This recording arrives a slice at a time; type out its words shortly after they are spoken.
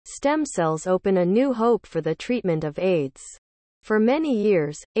Stem cells open a new hope for the treatment of AIDS. For many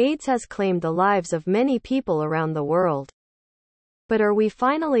years, AIDS has claimed the lives of many people around the world. But are we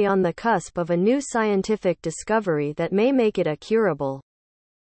finally on the cusp of a new scientific discovery that may make it a curable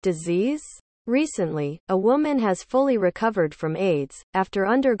disease? Recently, a woman has fully recovered from AIDS, after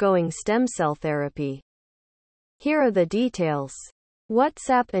undergoing stem cell therapy. Here are the details.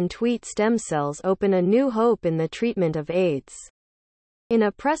 WhatsApp and tweet stem cells open a new hope in the treatment of AIDS. In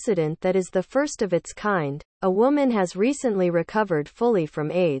a precedent that is the first of its kind, a woman has recently recovered fully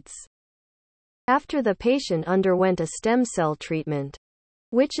from AIDS, after the patient underwent a stem cell treatment,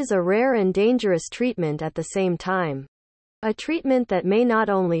 which is a rare and dangerous treatment at the same time. A treatment that may not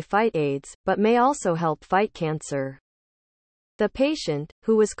only fight AIDS, but may also help fight cancer. The patient,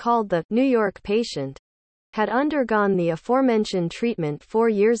 who was called the New York patient, had undergone the aforementioned treatment 4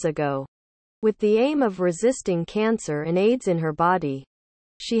 years ago, with the aim of resisting cancer and AIDS in her body.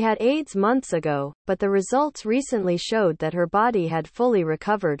 She had AIDS months ago, but the results recently showed that her body had fully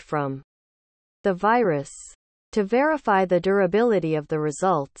recovered from the virus. To verify the durability of the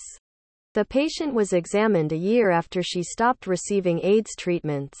results, the patient was examined a year after she stopped receiving AIDS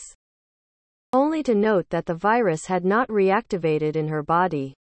treatments, only to note that the virus had not reactivated in her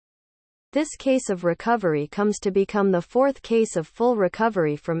body. This case of recovery comes to become the 4th case of full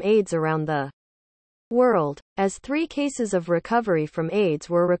recovery from AIDS around the world, as 3 cases of recovery from AIDS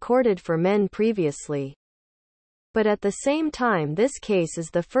were recorded for men previously. But at the same time, this case is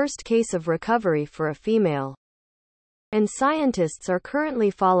the first case of recovery for a female. And scientists are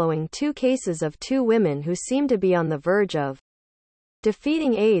currently following 2 cases of 2 women who seem to be on the verge of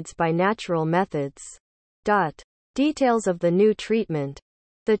defeating AIDS by natural methods. Details of the new treatment.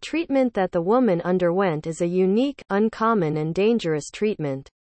 The treatment that the woman underwent is a unique, uncommon and dangerous treatment.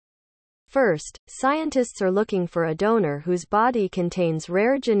 First, scientists are looking for a donor whose body contains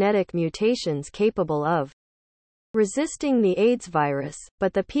rare genetic mutations capable of resisting the AIDS virus,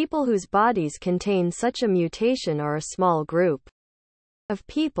 but the people whose bodies contain such a mutation are a small group of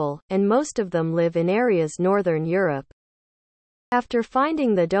people, and most of them live in areas northern Europe. After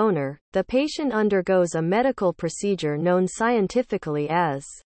finding the donor, the patient undergoes a medical procedure known scientifically as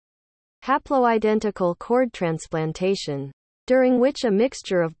haploidentical cord transplantation, during which a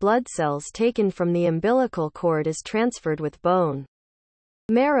mixture of blood cells taken from the umbilical cord is transferred with bone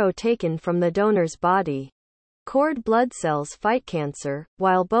marrow taken from the donor's body. Cord blood cells fight cancer,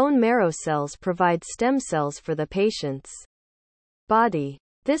 while bone marrow cells provide stem cells for the patient's body.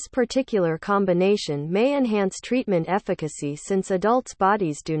 This particular combination may enhance treatment efficacy since adults'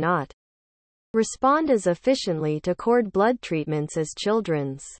 bodies do not respond as efficiently to cord blood treatments as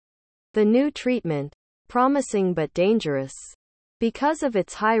children's. The new treatment, promising but dangerous because of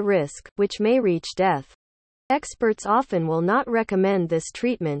its high risk, which may reach death. Experts often will not recommend this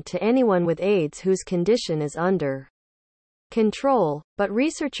treatment to anyone with AIDS whose condition is under control, but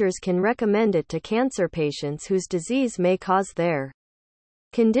researchers can recommend it to cancer patients whose disease may cause their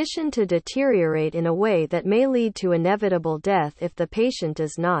condition to deteriorate in a way that may lead to inevitable death if the patient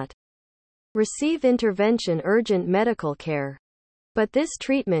does not receive urgent medical care. But this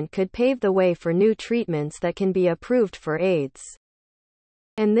treatment could pave the way for new treatments that can be approved for AIDS.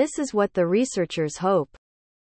 And this is what the researchers hope.